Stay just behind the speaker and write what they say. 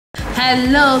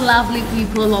Hello lovely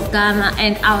people of Ghana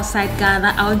and outside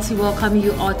Ghana. I want to welcome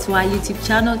you all to our YouTube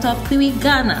channel Top 3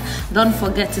 Ghana. Don't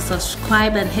forget to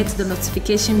subscribe and hit the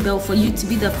notification bell for you to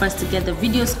be the first to get the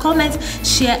videos, comment,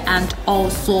 share and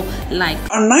also like.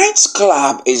 A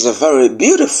nightclub is a very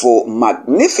beautiful,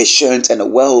 magnificent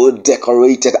and well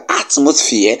decorated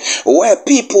atmosphere where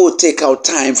people take out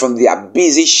time from their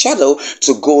busy schedule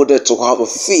to go there to have a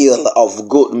feel of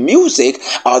good music.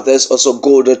 Others also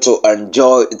go there to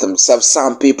enjoy themselves.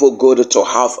 Some people go there to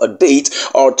have a date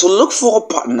or to look for a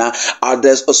partner.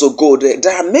 Others also go there.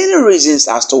 There are many reasons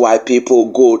as to why people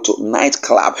go to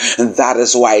nightclub, and that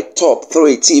is why Top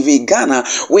 3 TV Ghana,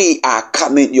 we are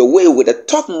coming your way with the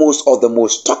topmost or the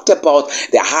most talked about,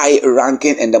 the high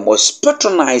ranking and the most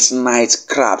patronized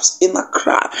nightclubs in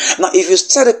Accra. Now, if you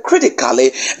study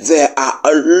critically, there are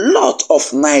a lot of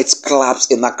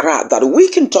nightclubs in Accra that we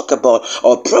can talk about,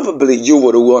 or probably you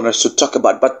would want us to talk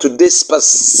about. But today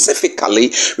specifically,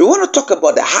 we want to talk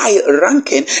about the high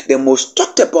ranking, the most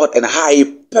talked about and high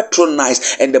patronized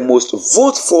and the most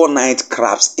voted for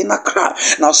nightclubs in Accra.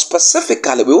 Now,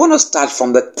 specifically, we want to start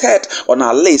from the third on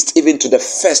our list, even to the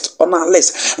first on our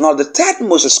list. Now, the third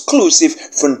most exclusive,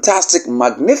 fantastic,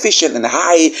 magnificent, and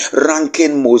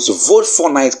high-ranking, most voted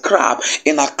for nightclub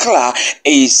in Accra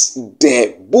is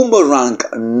the Boomerang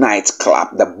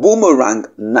Nightclub. The Boomerang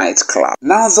Nightclub.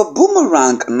 Now, the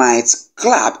Boomerang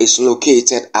Nightclub is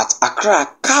located at Accra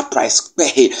Car Price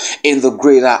Pay in the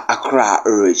Greater Accra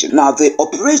region. Now, they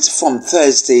operate from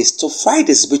Thursdays to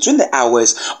Fridays between the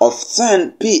hours of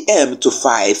 10 p.m. to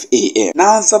 5 a.m.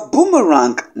 Now, the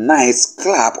Boomerang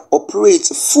Nightclub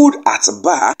operates food at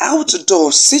bar,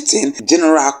 outdoor sitting,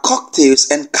 general cocktails,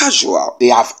 and casual. They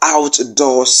have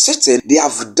outdoor sitting, they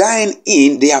have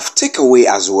dine-in, they have takeaway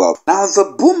as well. Now,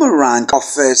 the Boomerang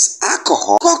offers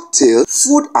alcohol, cocktail,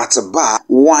 food at a bar,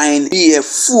 wine, beer,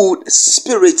 food,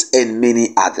 spirit, and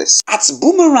many others. At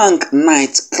Boomerang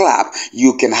Nightclub,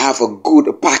 you can have a good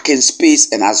parking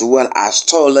space and as well as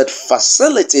toilet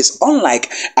facilities,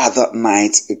 unlike other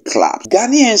nightclubs.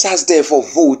 Ghanaians has therefore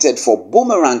voted for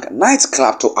Boomerang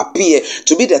Nightclub to appear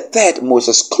to be the third most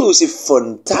exclusive,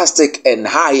 fantastic, and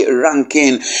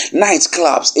high-ranking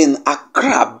nightclubs in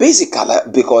Accra, basically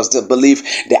because they believe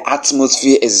the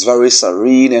atmosphere is very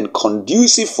serene and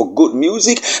conducive for good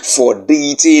music, for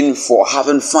dating, for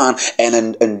having fun,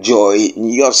 and enjoying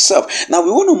yourself. Now,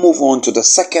 we want to move on to the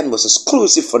second most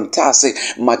exclusive, fantastic,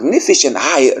 magnificent,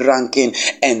 high-ranking,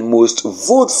 and most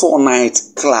voted for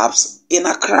nightclubs in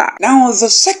Accra. Now, the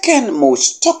second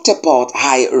most talked about,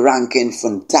 high-ranking,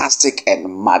 fantastic,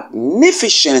 and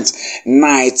magnificent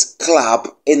nightclub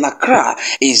in Accra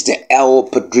is the El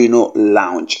Padrino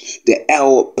Lounge. The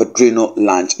El Padrino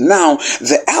Lounge. Now,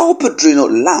 the El Padrino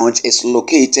Lounge is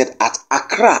located at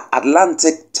Accra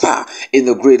Atlantic Tower in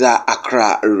the Greater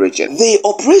Accra region. They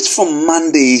operate from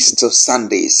Mondays to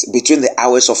Sundays between the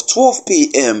hours of 12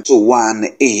 p.m. to 1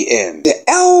 a.m. The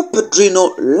El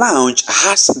Padrino Lounge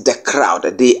has the crowd.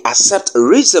 They accept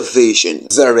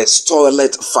reservations. There is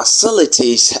toilet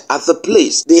facilities at the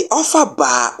place. They offer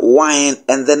bar, wine,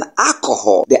 and then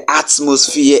alcohol. The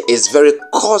atmosphere is very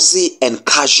cozy and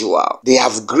casual. They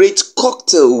have great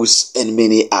cocktails and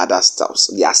many other stuff.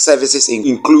 Their services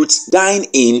include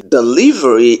dine-in,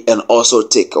 delivery, and also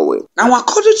takeaway. Now,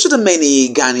 according to the many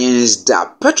Ghanaians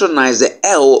that patronize the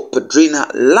El Padrino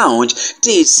Lounge,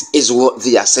 this is what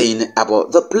they are saying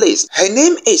about the place. Her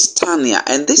name is Tanya,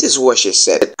 and this is what she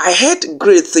said. I heard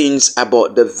great things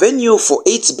about the venue for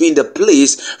it being the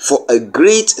place for a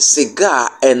great cigar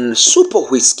and super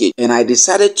whiskey, and I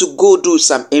decided to go do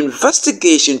some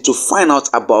investigation to find out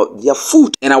about their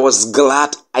food, and I was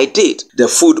glad I did. The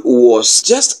food was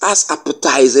just as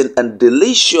appetizing and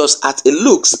delicious as it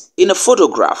looks in a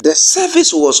photograph. The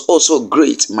service was also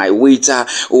great. My waiter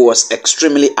was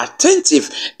extremely attentive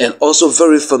and also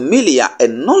very familiar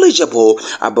and knowledgeable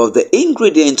about the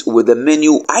ingredient with the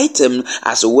menu item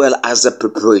as well as the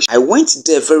preparation. I went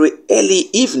there very early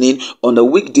evening on a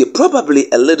weekday, probably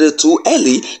a little too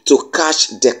early to catch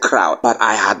the crowd, but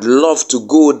I had loved to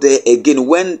go there again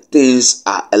when things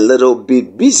are a little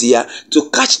bit busier to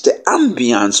catch the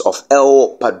ambience of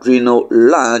El Padrino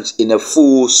Lounge in a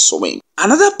full swing.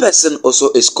 Another person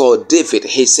also is called David.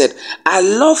 He said, I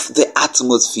love the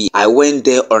atmosphere. I went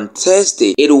there on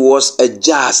Thursday. It was a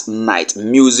jazz night.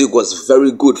 Music was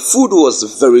very good. Food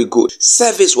was very good.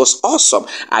 Service was awesome.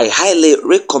 I highly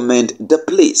recommend the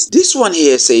place. This one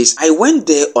here says, I went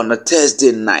there on a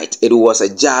Thursday night. It was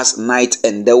a jazz night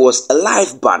and there was a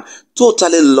live band.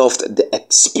 Totally loved the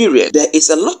experience. There is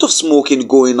a lot of smoking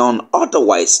going on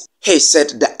otherwise. He said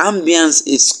the ambience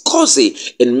is cozy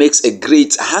and makes a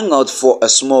great hangout for a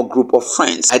small group of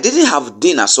friends. I didn't have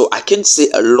dinner, so I can't say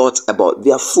a lot about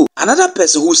their food. Another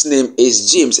person whose name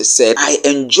is James said, I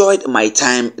enjoyed my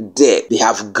time there. They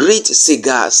have great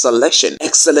cigar selection,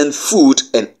 excellent food,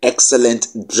 and excellent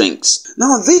drinks.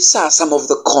 Now, these are some of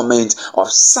the comments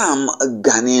of some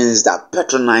Ghanaians that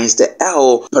patronize the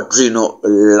El Padrino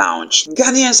Lounge.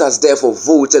 Ghanaians has therefore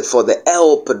voted for the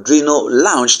El Padrino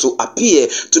Lounge to appear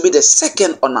to be the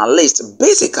second on our list,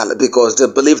 basically because they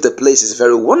believe the place is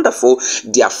very wonderful,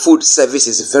 their food service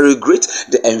is very great,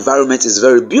 the environment is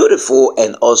very beautiful,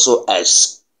 and also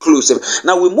exclusive.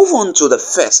 Now we move on to the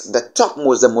first, the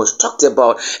topmost, the most talked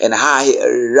about and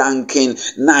high-ranking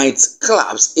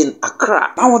nightclubs in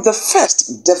Accra. Now the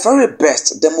first, the very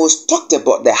best, the most talked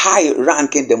about, the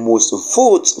high-ranking, the most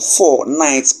voted for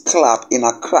nightclub in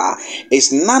Accra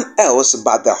is none else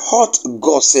but the Hot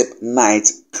Gossip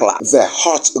Nightclub. The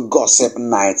Hot Gossip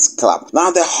Nightclub.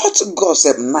 Now, the Hot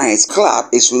Gossip Nightclub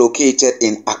is located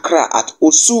in Accra at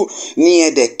Osu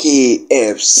near the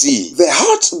KFC. The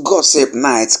Hot Gossip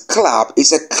Nightclub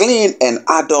is a clean and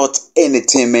adult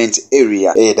entertainment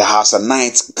area. It has a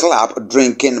nightclub,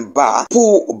 drinking bar,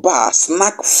 pool bar,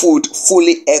 snack food,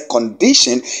 fully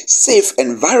air-conditioned, safe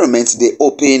environment. They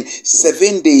open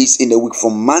 7 days in a week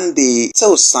from Monday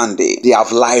till Sunday. They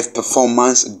have live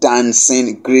performance,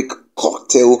 dancing, Greek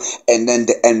cocktail, and then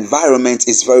the environment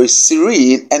is very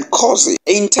serene and cozy.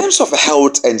 In terms of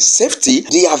health and safety,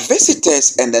 their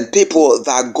visitors and then people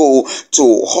that go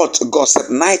to Hot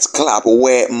Gossip Nightclub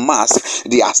wear masks.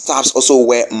 Their staffs also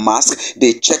wear masks.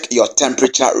 They check your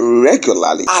temperature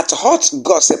regularly. At Hot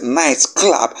Gossip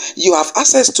Nightclub, you have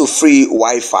access to free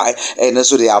Wi-Fi, and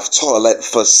also they have toilet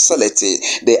facility.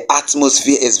 The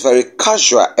atmosphere is very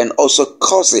casual and also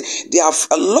cozy. They have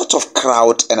a lot of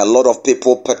crowd and a lot of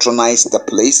people patronize the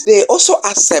place. They also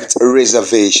accept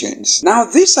reservations. Now,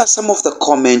 these are some of the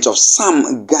comments of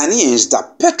some Ghanaians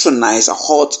that patronize a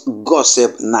Hot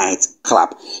Gossip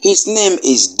Nightclub. His name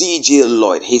is DJ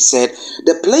Lloyd. He said,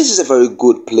 the place is a very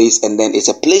good place and then it's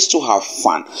a place to have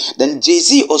fun. Then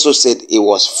Jay-Z also said it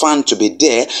was fun to be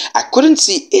there. I couldn't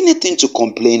see anything to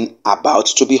complain about,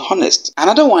 to be honest.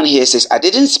 Another one here says, I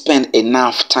didn't spend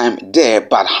enough time there,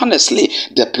 but honestly,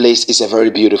 the place is a very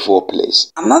beautiful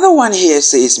place. Another one here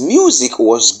says, music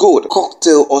was good,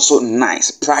 cocktail also nice,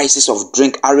 prices of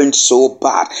drink aren't so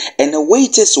bad, and the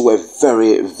waiters were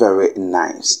very, very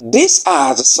nice. These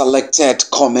are the selected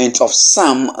comments of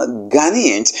some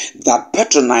Ghanaians that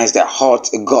patronize the Hot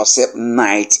Gossip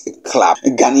Nightclub.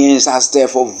 Ghanaians has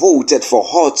therefore voted for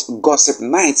Hot Gossip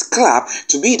Nightclub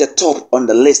to be the top on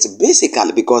the list,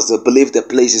 basically because they believe the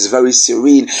place is very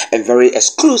serene and very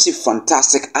exclusive,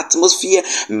 fantastic atmosphere.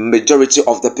 Majority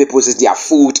of the people say their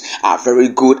food are very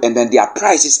good and then their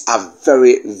prices are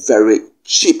very, very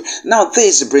cheap. Now,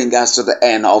 this brings us to the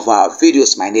end of our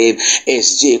videos. My name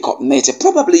is Jacob Nate.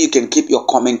 Probably you can keep your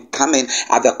comment coming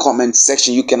at the comment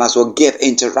section. You can as well get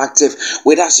interactive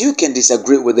with us. You can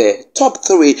disagree with the top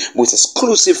 3 most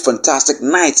exclusive, fantastic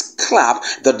nightclub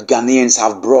that Ghanaians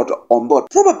have brought on board.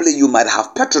 Probably you might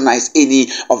have patronized any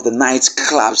of the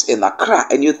nightclubs in Accra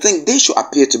and you think they should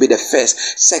appear to be the first,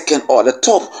 second, or the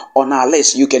top on our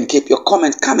list. You can keep your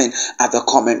comment coming at the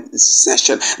comment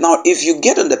section. Now, if you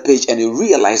get on the page and you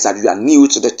realize that you are new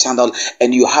to the channel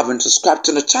and you haven't subscribed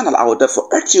to the channel, I would therefore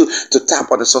urge you to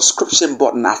tap on the subscription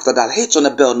button. After that, hit on the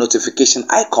bell notification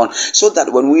icon so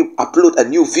that when we upload a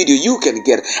new video, you can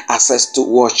get access to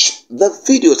watch the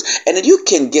videos, and then you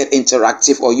can get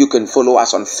interactive, or you can follow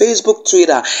us on Facebook,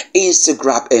 Twitter,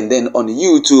 Instagram, and then on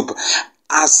YouTube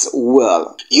as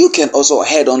well. You can also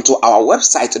head on to our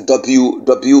website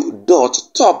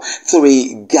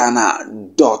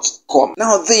www.top3ghana.com.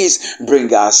 Now, this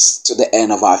brings us to the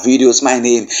end of our videos. My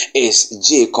name is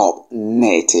Jacob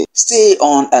Nate. Stay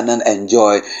on and then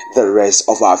enjoy the rest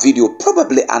of our video.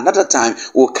 Probably another time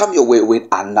we'll come your way with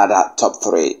another top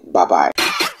 3. Bye bye.